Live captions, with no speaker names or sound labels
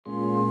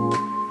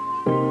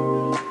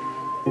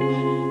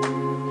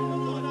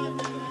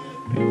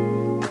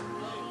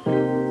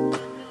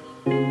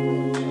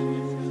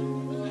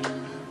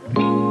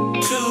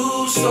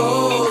Two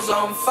souls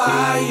on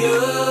fire.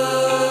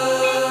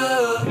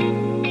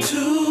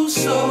 Two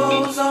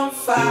souls on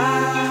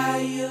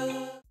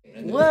fire.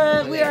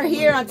 What? We are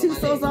here on Two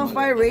Souls on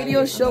Fire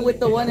radio show with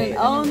the one and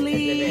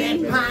only.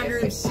 And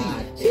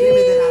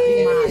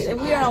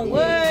we are on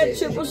what?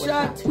 Triple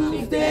Shot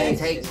Tuesday.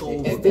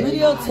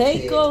 Studio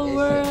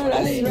Takeover.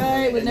 That's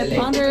right. With Ned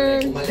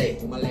Ponder.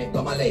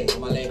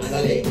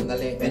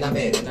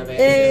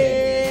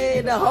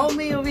 Hey, the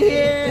homie over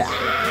here.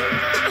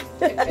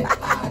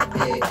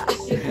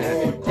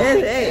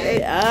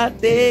 Hey,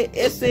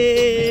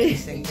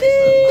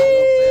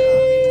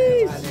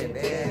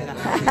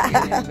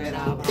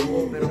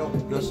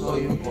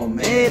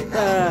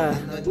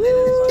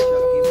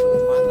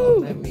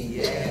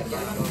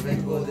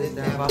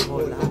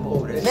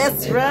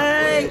 That's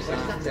right.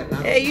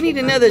 Hey, you need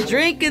another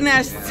drink in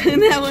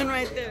that one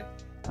right there.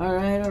 All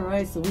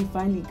right. So we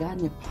finally got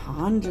Ned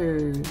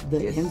Ponder,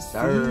 the yes, MC.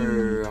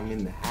 Sir. I'm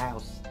in the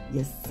house.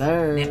 Yes,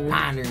 sir. Ned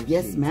Ponder.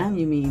 Yes, ma'am.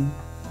 You mean?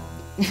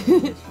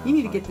 You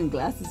need to get them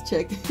glasses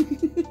checked.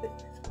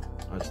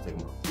 I'll just take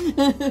them off.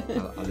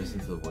 I'll listen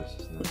to the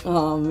voices now.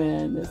 Oh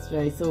man, that's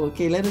right. So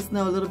okay, let us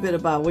know a little bit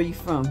about where you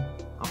from.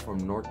 I'm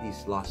from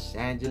Northeast Los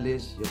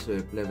Angeles. Yo soy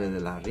el plebe de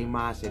las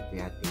rimas,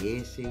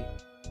 FATS,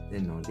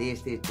 del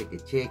Nordeste,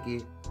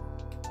 cheque.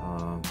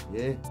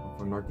 Yeah, I'm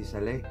from Northeast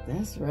LA.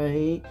 That's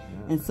right.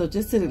 Yeah. And so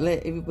just to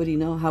let everybody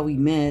know how we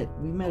met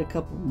a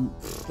couple,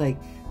 like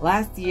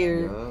last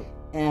year. Yup.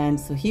 And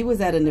so he was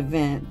at an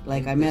event,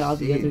 like I met all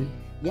the other,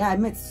 I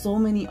met so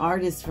many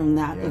artists from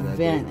that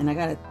event. And I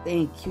gotta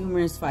thank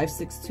Humorous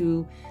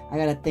 562, I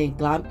gotta thank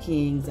Glob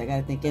Kings, I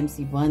gotta thank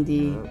MC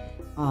Bundy,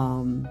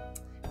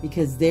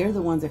 because they're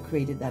the ones that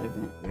created that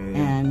event.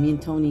 And me and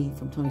Tony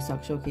from Tony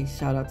Sock Showcase,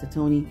 shout out to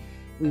Tony,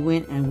 we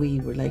went and we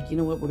were like, you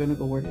know what, we're gonna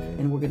go work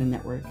and we're gonna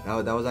network.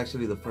 That was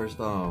actually the first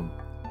open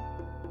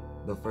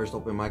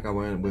mic I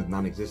went with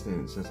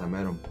Non-Existent since I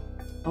met him.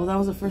 Oh, that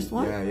was the first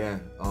one? Yeah.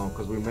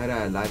 Cause we met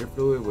at Lighter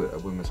Fluid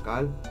with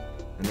Mezcal,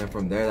 and then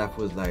from there that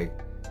was like,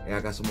 hey,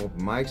 I got some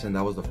open mics, and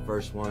that was the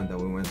first one that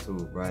we went to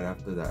right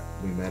after that.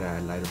 We met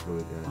at Lighter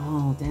Fluid. Yeah.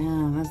 Oh,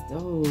 damn, that's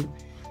dope.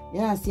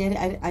 Yeah, see,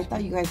 I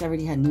thought you guys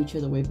already had knew each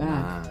other way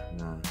back.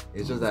 Nah.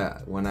 It's just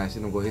that when I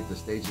seen him go hit the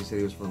stage, he said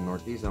he was from the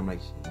Northeast. I'm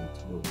like, shit, me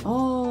too.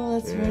 Oh,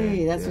 that's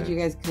right. That's what you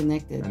guys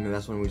connected. And then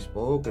that's when we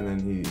spoke, and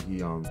then he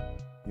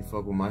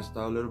fucked with my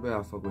style a little bit.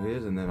 I fucked with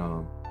his, and then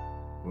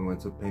we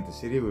went to Paint the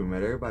City. We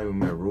met everybody. We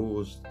met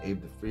Rules,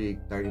 Abe the Freak,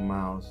 30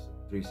 Miles,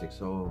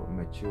 360. We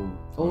met you.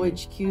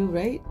 OHQ,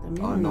 right?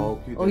 No,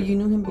 OQ. Oh, you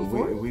knew him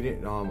before? We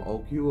didn't.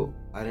 OQ,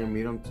 I didn't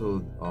meet him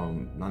till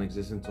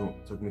Non-Existent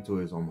took me to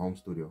his home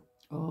studio.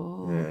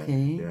 Oh,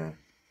 okay. Yeah.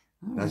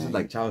 That's just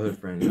like childhood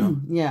friend, you know?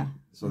 Yeah.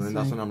 So then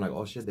that's when I'm like,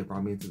 oh shit, they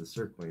brought me into the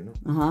circle, you know?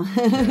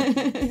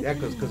 Yeah,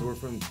 because we're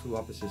from two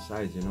opposite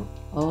sides, you know?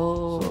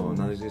 Oh. So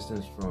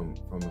Non-Existence from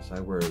a side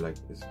where like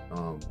it's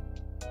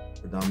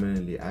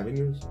predominantly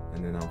avenues,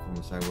 and then I'm from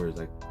a side where it's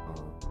like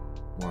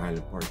more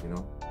Highland Park, you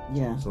know?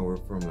 Yeah. So we're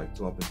from like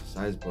two opposite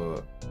sides,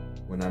 but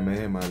when I met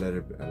him, I let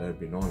it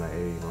be known like,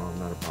 hey, you know, I'm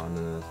not about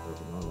none of that stuff,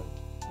 you know? Like,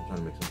 I'm trying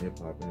to make some hip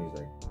hop, and he's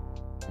like,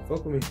 you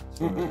fuck with me.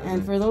 So, and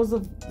for those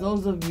of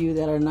you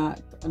that are not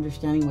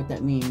understanding what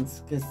that means,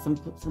 because some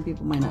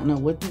people might not know,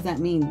 what does that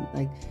mean?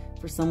 Like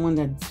for someone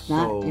that's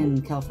not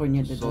in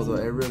California. So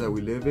the area that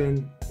we live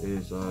in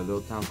is a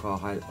little town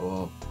called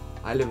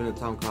I live in a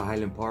town called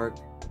Highland Park.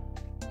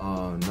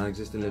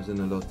 Non-Existent lives in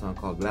a little town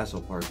called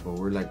Glasso Park, but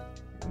we're like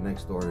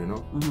next door, you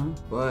know.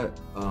 But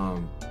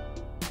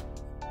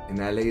in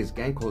LA is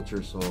gang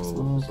culture, so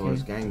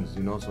it's gangs,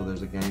 you know. So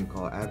there's a gang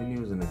called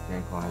Avenues and a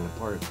gang called Highland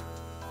Park.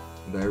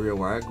 The area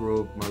where I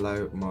grew up,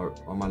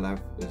 all my life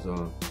is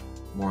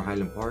more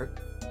Highland Park.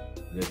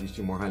 There's used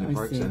to more Highland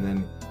Parks, and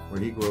then where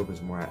he grew up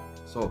is more.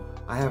 So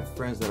I have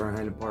friends that are in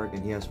Highland Park,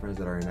 and he has friends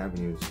that are in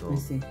Avenues. So,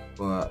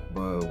 but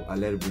I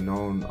let it be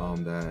known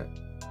that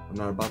I'm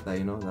not about that,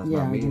 you know. That's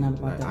not me.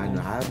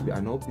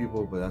 I know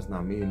people, but that's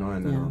not me, you know.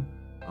 And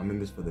I'm in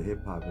this for the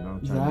hip hop, you know.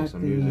 I'm trying to make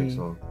some music.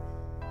 So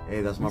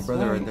hey, that's my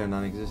brother right there,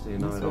 Non-Existent, you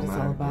know. It don't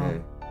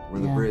matter. We're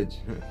the bridge.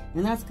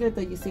 And that's good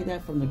that you say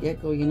that from the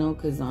get-go, you know,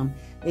 because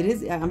it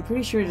is, I'm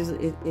pretty sure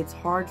it's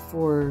hard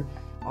for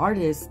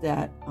artists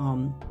that are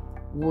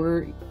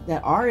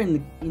in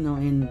the, you know,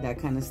 in that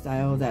kind of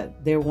style,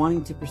 that they're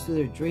wanting to pursue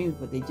their dreams,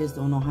 but they just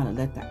don't know how to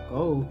let that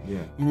go.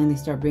 And then they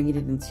start bringing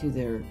it into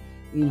their,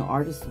 you know,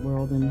 artist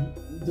world and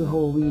the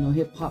whole, you know,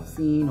 hip-hop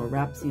scene or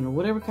rap scene or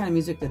whatever kind of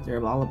music that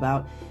they're all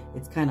about.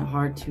 It's kind of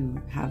hard to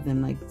have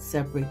them like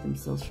separate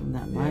themselves from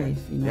that life,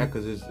 you know. Yeah,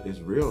 because it's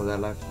real.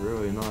 That life's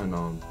real, you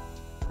know.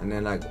 And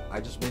then like I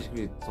just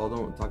basically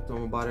talked to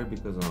him about it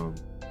because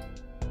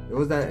it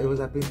was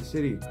at Paint the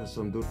City, because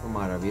some dude from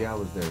Maravilla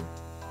was there,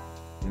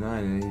 you know.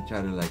 And then he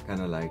tried to like kind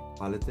of like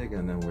politic,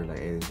 and then we're like,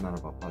 hey, it's not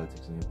about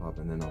politics in hip hop.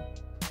 And then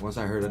once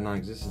I heard a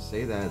Non-Existent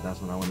say that,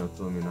 that's when I went up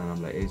to him, you know, and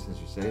I'm like, hey, since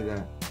you say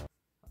that,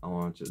 I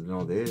want you to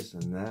know this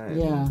and that. And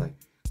it's like,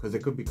 because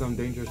it could become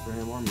dangerous for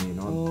him or me, you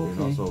know. Oh, You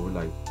know, okay. so we're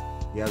like,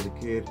 he has a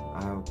kid,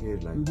 I have a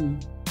kid, like, you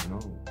know,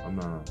 I'm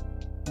not.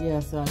 Yeah,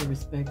 so out of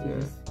respect, you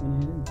Yeah. just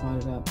went ahead and brought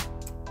it up.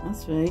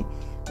 That's right.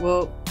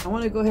 Well, I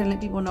want to go ahead and let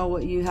people know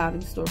what you have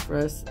in store for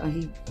us.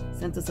 He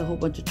sent us a whole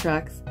bunch of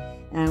tracks,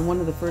 and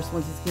one of the first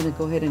ones he's going to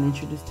go ahead and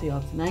introduce to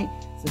y'all tonight.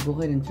 So go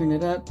ahead and turn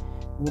it up.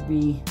 We'll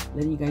be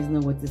letting you guys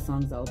know what this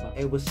song's all about.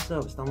 Hey, what's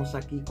up? Estamos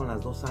aquí con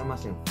las dos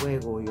almas en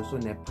fuego. Yo soy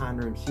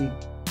Nepander MC.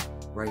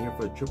 Right here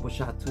for the Triple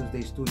Shot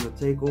Tuesday Studio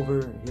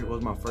Takeover. Here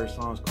goes my first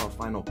song. It's called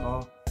Final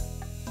Call.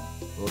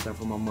 Wrote that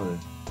for my mother.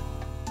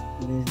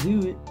 Let's do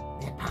it.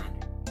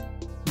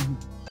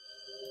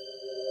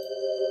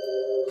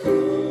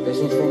 This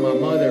one's from my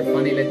mother,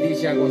 Fanny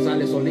Leticia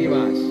González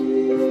Olivas,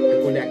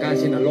 de Culiacán,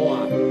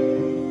 Sinaloa.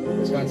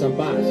 Descansa en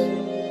paz.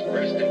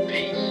 Rest in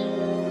peace.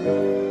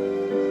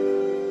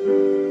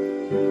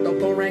 The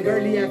phone rang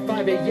early at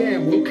 5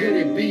 a.m. Who could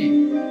it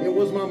be? It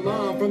was my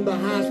mom from the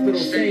hospital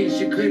saying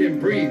she couldn't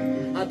breathe.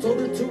 I told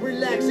her to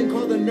relax and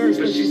call the nurse,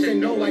 but she said,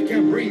 no, I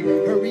can't breathe.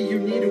 Hurry, you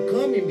need to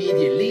come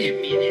immediately.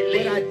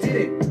 But I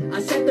didn't.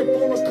 I sat there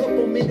for a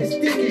couple minutes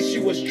thinking she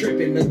was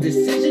tripping. A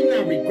decision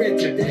I regret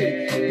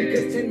today.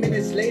 Because 10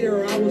 minutes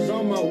later, I was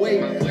on my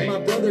way. My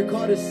brother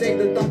called to say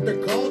the doctor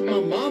called. My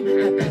mom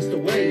had passed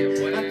away.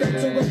 I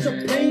felt a rush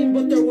of pain,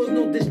 but there was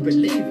no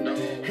disbelief.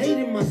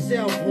 Hating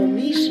myself,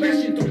 homie,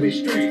 smashing through the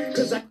streets.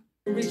 Cause I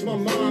couldn't reach my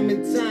mom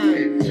in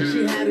time.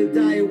 She had to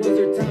die, it was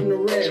her time to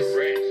rest.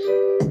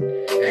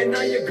 And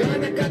now you're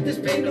gone, I got this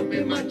pain up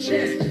in my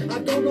chest. I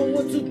don't know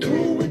what to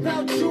do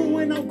without you,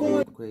 and I'm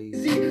going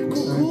crazy.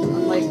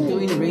 I'm like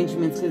doing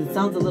arrangements because it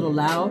sounds a little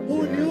loud.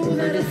 So I'm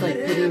just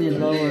like putting it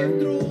lower.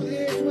 And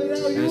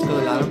it's because a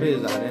lot of it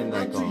is I didn't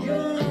like,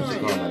 what's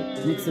it called?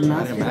 Like, Mix and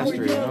I didn't master.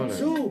 master it, you know?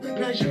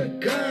 Like, I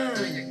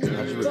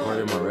just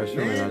recorded in my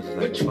restroom and I was just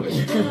like, fuck it.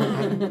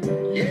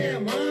 Yeah,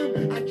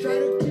 mom, I try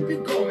to keep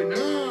it going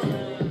on.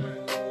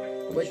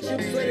 But you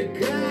swear to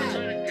God,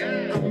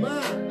 I'm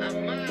up,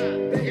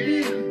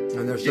 baby.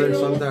 And there's certain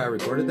songs that I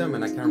recorded them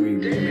and I can't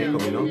remake them,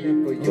 you know?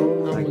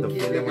 Like the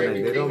feeling when I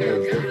did them, it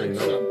was different, you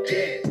know?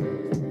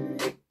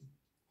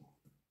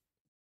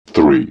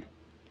 3,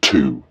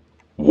 2,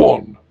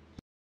 1.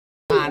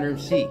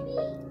 MC,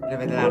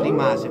 breve de las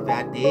rimas,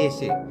 FATS.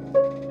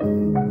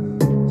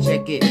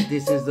 Check it,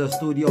 this is the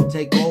studio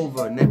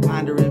takeover.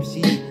 Nepander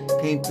MC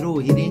came through,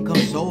 he didn't come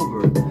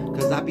sober.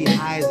 Cause I be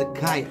high as a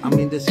kite, I'm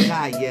in the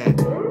sky, yeah.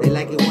 They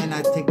like it when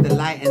I take the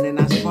light and then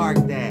I spark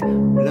that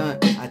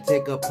blunt. I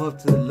take a puff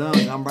to the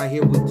lung, I'm right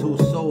here with two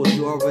souls,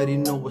 you already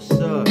know what's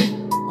up.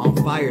 On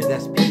fire,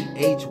 that's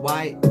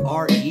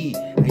PHYRE.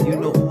 And you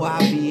know who I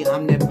be,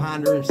 I'm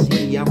Nepander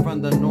MC, I'm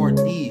from the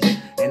Northeast.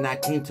 And I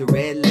came to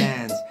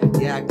Redlands,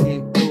 yeah, I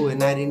came through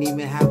and I didn't even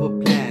have a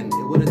plan.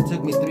 It would've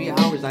took me 3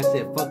 hours, I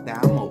said fuck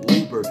that, I'm a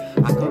Uber.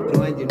 I come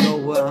through and you know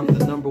what, I'm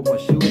the #1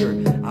 shooter.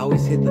 I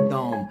always hit the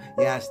dome,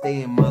 yeah, I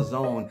stay in my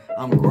zone.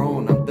 I'm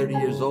grown, I'm 30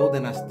 years old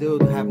and I still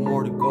have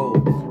more to go.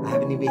 I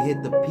haven't even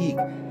hit the peak,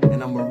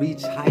 and I'ma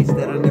reach heights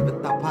that I never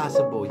thought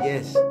possible,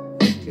 yes.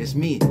 It's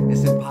me,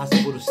 it's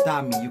impossible to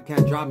stop me. You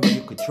can't drop me,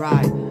 you could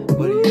try.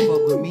 But if you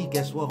fuck with me,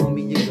 guess what,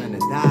 homie, you're gonna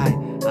die.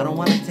 I don't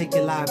wanna take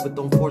your life, but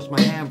don't force my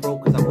hand, bro,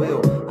 cause I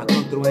will. I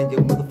come through and you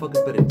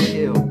motherfuckers better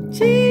chill.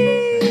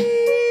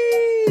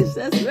 Cheese!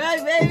 That's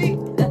right, baby.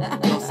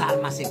 Dos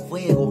almas en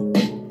fuego.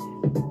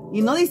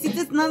 Y no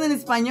hiciste nada en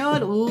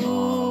español.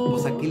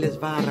 Pues aquí les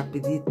va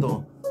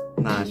rapidito.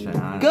 Nah,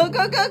 Go,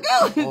 go, go,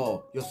 go.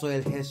 Oh, yo soy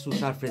el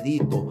Jesús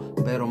Alfredito,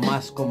 pero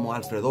más como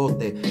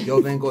Alfredote.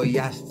 Yo vengo y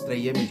ya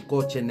estrellé mi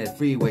coche en el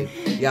freeway.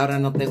 Y ahora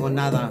no tengo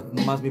nada,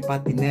 nomás mi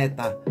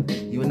patineta.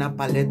 Y una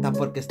paleta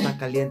porque está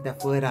caliente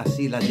afuera.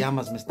 Así las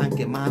llamas me están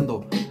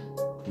quemando.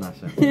 Nah,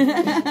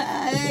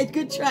 Hey,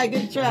 good try,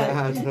 good try.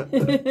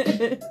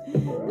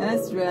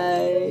 That's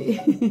right.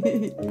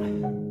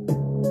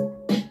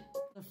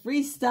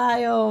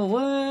 Freestyle,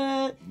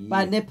 what? Yeah.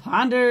 By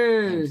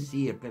Nepander.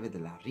 Sí, el plebe de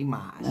la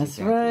rima. That's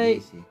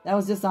right. That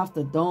was just off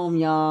the dome,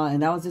 y'all.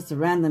 And that was just a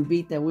random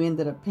beat that we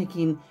ended up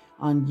picking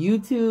on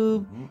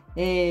YouTube.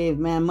 Hey,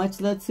 man,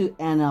 much love to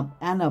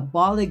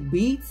Anabolic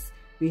Beats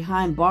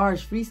Behind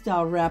Bars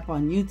Freestyle Rap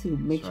on YouTube.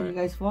 Make sure you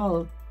guys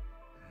follow.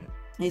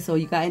 Hey, so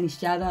you got any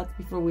shout outs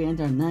before we end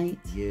our night?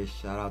 Yeah,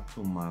 shout out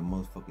to my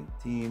motherfucking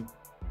team.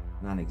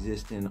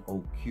 Non-existent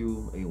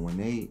OQ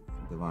 818,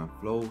 Divine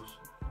Flows.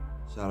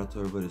 Shout out to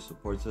everybody that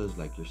supports us,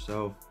 like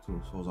yourself,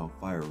 to Souls on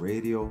Fire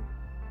Radio,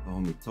 the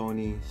homie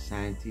Tony,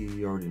 Santi,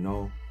 you already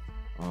know.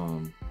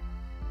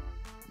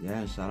 Yeah,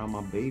 and shout out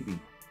my baby,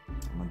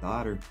 my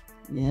daughter.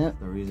 Yep.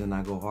 The reason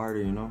I go harder,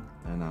 you know,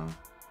 and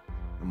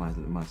my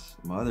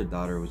other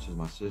daughter, which is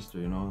my sister,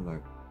 you know,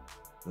 like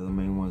they're the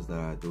main ones that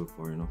I do it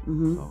for, you know.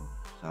 So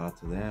shout out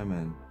to them.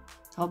 And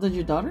how old is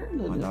your daughter?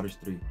 my daughter's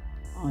 3.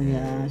 Oh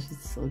yeah, she's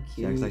so cute.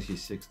 She acts like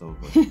she's 6 though,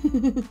 but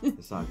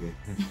it's all good.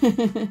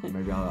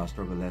 Maybe I'll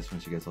struggle less when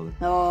she gets older.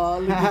 Oh,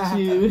 look at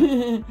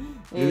you.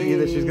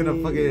 Either she's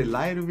gonna fucking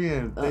lie to me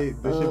and they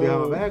should be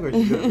on my back, or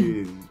she's gonna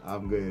be,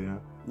 I'm good, you know.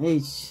 Hey,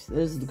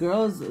 there's the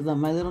girls,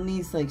 my little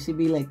niece, like she'd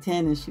be like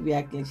 10 and she'd be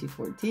acting like she's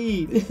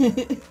 14.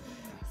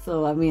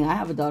 So I mean, I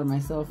have a daughter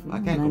myself. I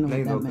can't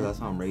complain though, because that's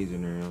how I'm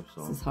raising her up.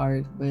 So this is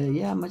hard, but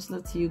yeah, much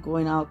love to you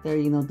going out there,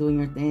 doing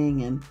your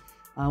thing, and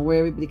where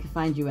everybody can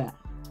find you at.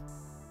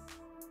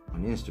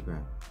 On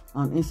Instagram.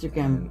 On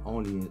Instagram. And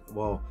only,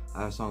 well, I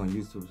have a song on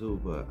YouTube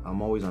too, but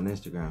I'm always on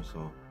Instagram,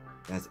 so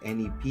that's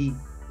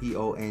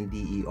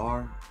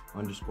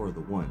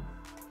NEPPONDER_1.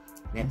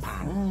 That's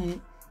right.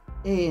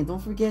 Hey, and don't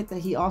forget that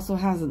he also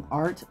has an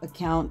art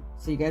account,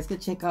 so you guys can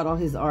check out all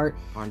his art.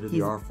 Under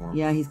the art form.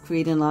 Yeah, he's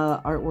creating a lot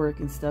of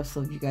artwork and stuff,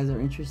 so if you guys are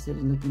interested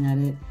in looking at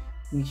it,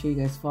 make sure you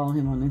guys follow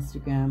him on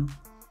Instagram.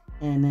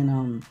 And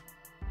then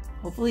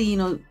hopefully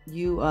you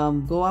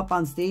go up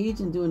on stage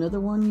and do another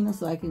one,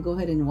 so I can go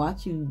ahead and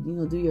watch you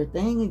do your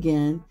thing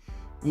again.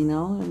 I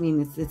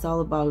mean, it's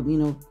all about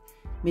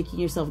making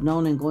yourself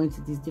known and going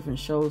to these different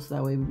shows, so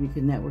that way we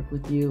can network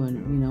with you,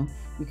 and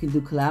we can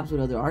do collabs with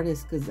other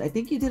artists, because I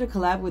think you did a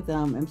collab with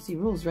MC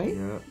Rules, right?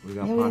 Yeah, we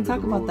didn't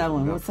talk about that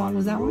one. What song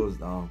was that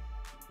one?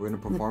 We're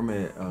gonna perform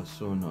it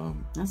soon.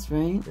 That's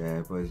right.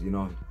 Yeah, but he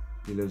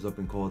lives up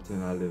in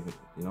Colton, I live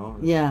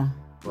yeah.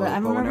 But I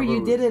remember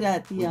you did it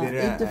at the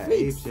Ape the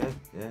Freaks.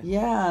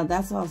 Yeah,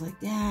 that's why I was like,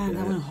 damn,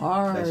 that went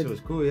hard. That shit was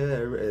cool,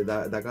 yeah.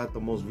 That got the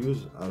most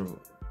views out of,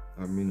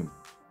 I mean,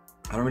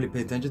 I don't really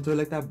pay attention to it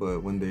like that,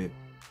 but when the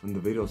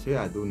videos hit,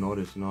 I do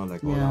notice, that one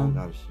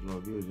got a lot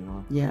of views,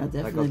 Yeah,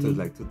 definitely. Like up to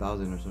like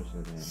 2,000 or something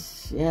like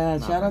that. Yeah,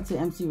 shout out to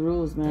MC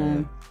Rules, man.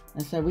 Yeah.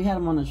 That's right. We had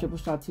him on the Triple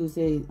Shot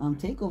Tuesday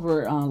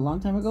takeover a long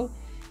time ago.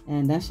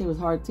 And that shit was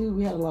hard too.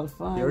 We had a lot of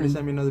fun. He already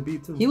sent me another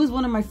beat too. He was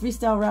one of my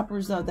freestyle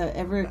rappers that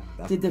ever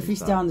did the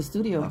freestyle in the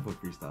studio. Not for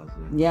freestyles,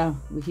 yeah.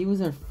 He was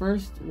our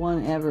first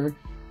one ever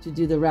to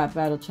do the rap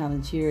battle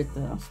challenge here at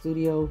the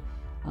studio.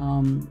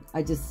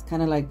 I just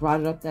kind of like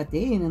brought it up that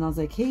day, and then I was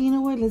like, hey, you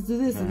know what? Let's do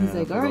this. And he's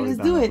like, all right, let's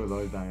do it.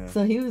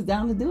 So he was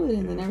down to do it,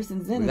 and then ever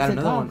since then, we got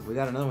another one. We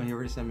got another one. He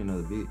already sent me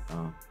another beat.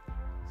 So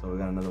we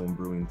got another one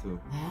brewing too.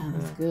 Yeah,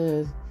 that's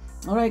good.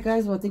 All right,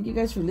 guys. Well, thank you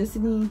guys for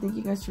listening. Thank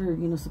you guys for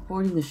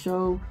supporting the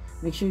show.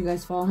 Make sure you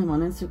guys follow him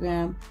on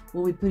Instagram.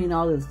 We'll be putting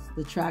all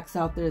the tracks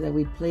out there that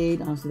we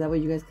played, so that way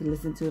you guys can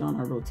listen to it on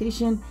our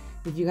rotation.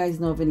 If you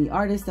guys know of any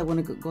artists that want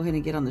to go ahead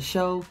and get on the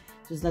show,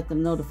 just let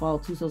them know to follow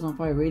Two Souls on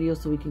Fire Radio,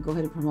 so we can go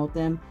ahead and promote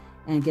them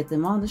and get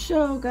them on the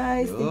show,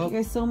 guys. Yep. Thank you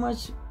guys so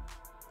much.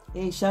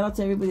 Hey, shout out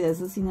to everybody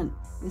that's listening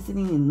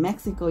in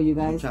Mexico, you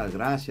guys. Muchas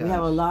gracias. We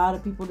have a lot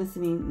of people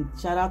listening.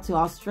 Shout out to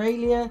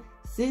Australia,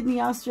 Sydney,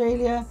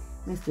 Australia.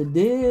 Mr.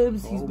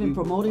 Dibs, he's been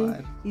promoting.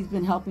 He's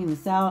been helping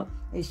us out.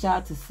 Hey, shout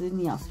out to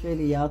Sydney,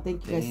 Australia, y'all.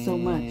 Thank you guys so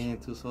much.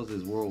 Two Souls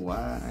is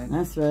worldwide.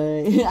 That's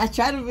right. I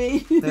try to be.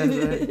 That's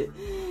right.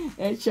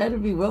 I try to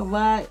be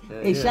worldwide.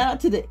 Hey, shout out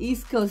to the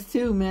East Coast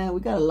too, man. We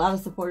got a lot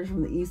of supporters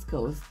from the East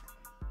Coast.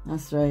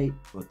 That's right.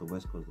 But the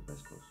West Coast is the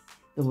best coast.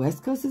 The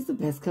West Coast is the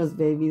best coast,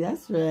 baby.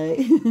 That's right.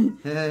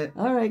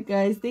 All right,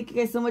 guys. Thank you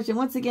guys so much. And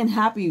once again,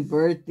 happy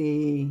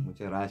birthday.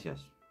 Muchas gracias.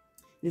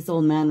 This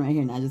old man right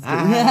here, not just kidding.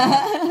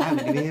 I'm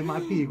gonna hit my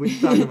peak. What you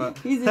talking about?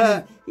 he's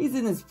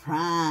in his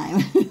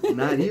prime.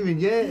 Not even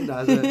yet.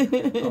 I'm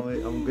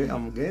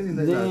getting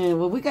there. Damn,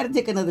 well, we gotta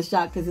take another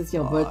shot because it's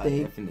your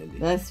birthday. Definitely.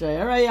 That's right.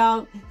 All right,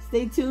 y'all.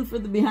 Stay tuned for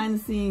the behind the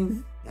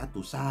scenes. Ya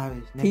tú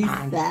sabes. Peace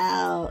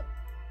out.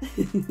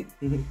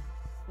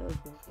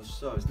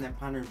 What's up? It's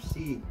Neponder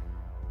MC.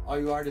 All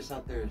you artists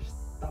out there,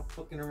 stop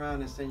fucking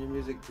around and send your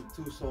music to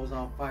Two Souls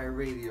on Fire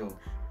Radio.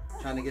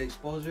 Trying to get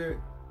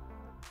exposure?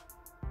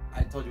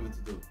 I told you what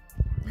to do.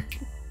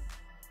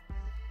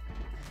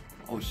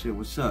 Oh shit,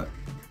 what's up?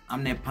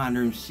 I'm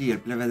Neponder MC, el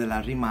plebe de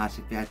la rima,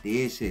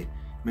 CPATS.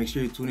 Make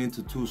sure you tune in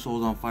to Two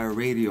Souls on Fire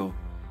Radio.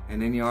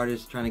 And any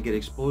artist trying to get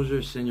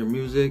exposure, send your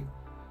music.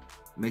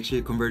 Make sure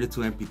you convert it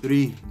to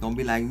MP3. Don't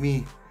be like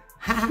me.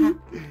 Oh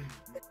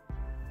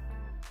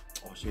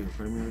shit, in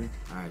front of me already?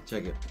 Alright,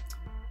 check it.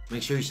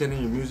 Make sure you send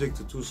in your music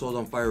to Two Souls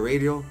on Fire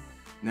Radio.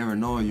 Never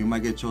know, you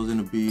might get chosen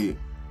to be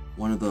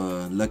one of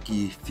the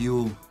lucky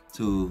few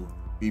to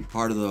be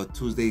part of the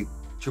Tuesday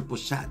Triple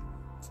Shot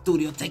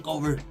Studio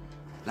Takeover,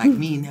 like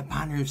me,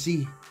 Neponder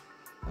MC.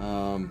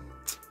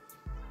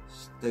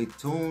 Stay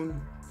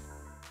tuned.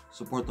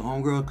 Support the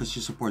homegirl because she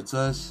supports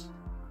us.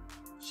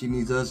 She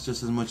needs us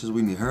just as much as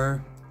we need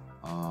her.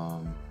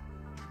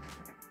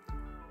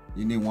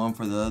 You need one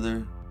for the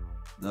other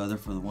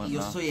for the one.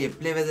 Yo soy el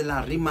plebe de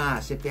la rima,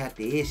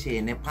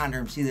 CPATS,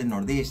 Neponder MC del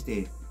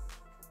Nordeste.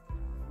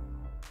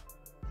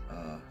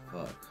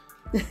 Fuck.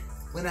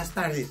 Buenas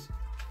tardes.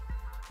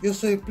 Yo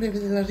soy el plebe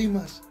de las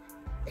rimas,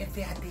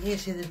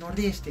 FATS del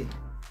Nordeste.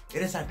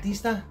 ¿Eres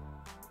artista?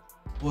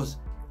 Pues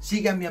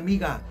sigue a mi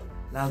amiga,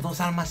 Las Dos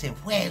Almas en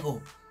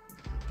Fuego.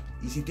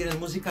 Y si tienes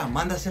música,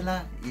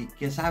 mándasela. Y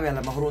quién sabe, a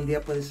lo mejor un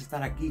día puedes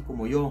estar aquí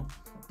como yo,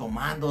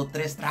 tomando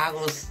 3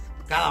 tragos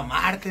cada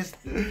martes.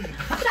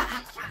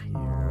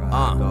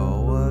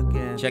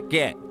 Check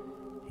it.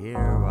 Here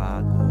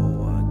I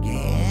go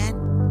again.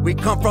 We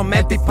come from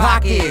empty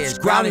pockets,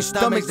 growling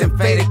stomachs and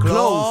faded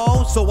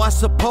clothes. So I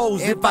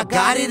suppose if I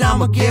got it,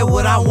 I'ma get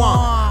what I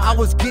want. I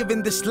was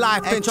given this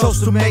life and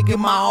chose to make it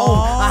my own.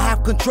 I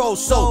have control,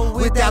 so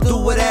with that, do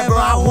whatever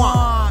I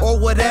want. or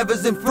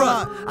whatever's in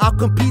front. I'll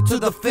compete to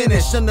the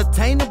finish.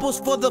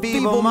 Unattainables for the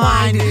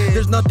feeble-minded.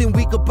 There's nothing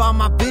weak about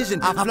my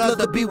vision. I flood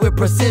the beat with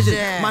precision.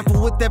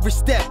 Mindful with every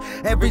step.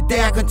 Every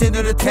day I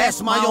continue to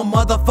test my own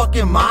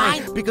motherfucking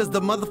mind, because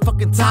the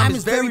motherfucking time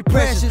is very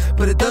precious.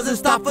 But it doesn't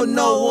stop for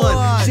no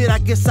one. Shit, I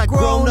guess I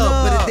grown up,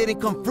 but it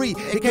didn't come free.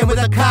 It came with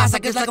a cost, I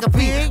guess like a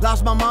fee.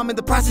 Lost my mom in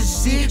the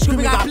process, you see.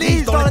 Screaming out,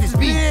 please don't let this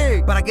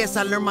be. But I guess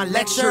I learned my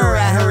lecture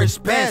at her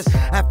expense.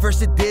 At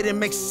first it didn't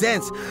make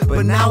sense,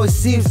 but now it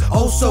seems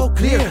oh so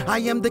clear. I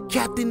am the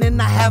captain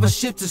and I have a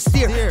ship to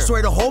steer.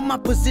 Swear to hold my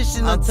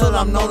position until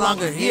I'm no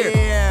longer here.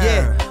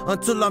 Yeah,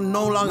 until I'm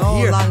no longer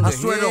here. I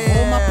swear to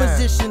hold my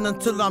position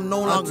until I'm no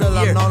longer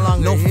here.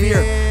 No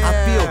fear, I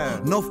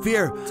feel no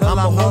fear.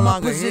 I'ma hold my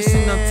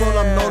position until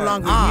I'm no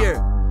longer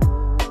here.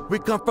 We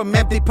come from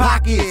empty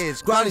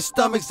pockets, grinding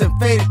stomachs and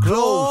faded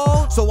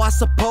clothes. So I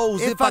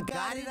suppose if I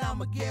got it,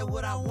 I'ma get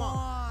what I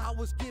want.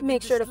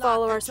 Make sure to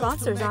follow our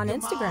sponsors on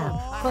Instagram: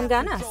 Con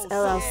Ganas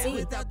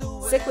LLC,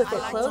 Sick With It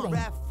Clothing,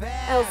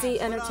 LZ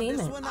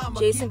Entertainment,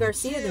 Jason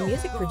Garcia, the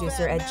music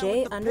producer at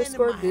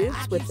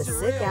J_Goobz with the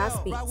sick ass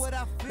beats.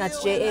 That's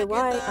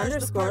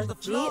JAY_GOOBZ.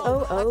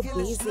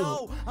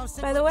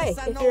 By the way,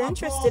 if you're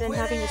interested in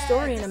having your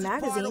story in a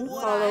magazine,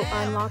 follow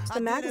Unlocked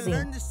the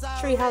Magazine,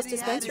 Treehouse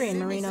Dispensary in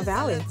Moreno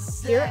Valley,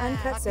 here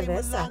Uncut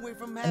Cerveza.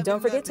 And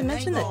don't forget to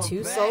mention that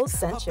Two Souls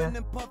sent you.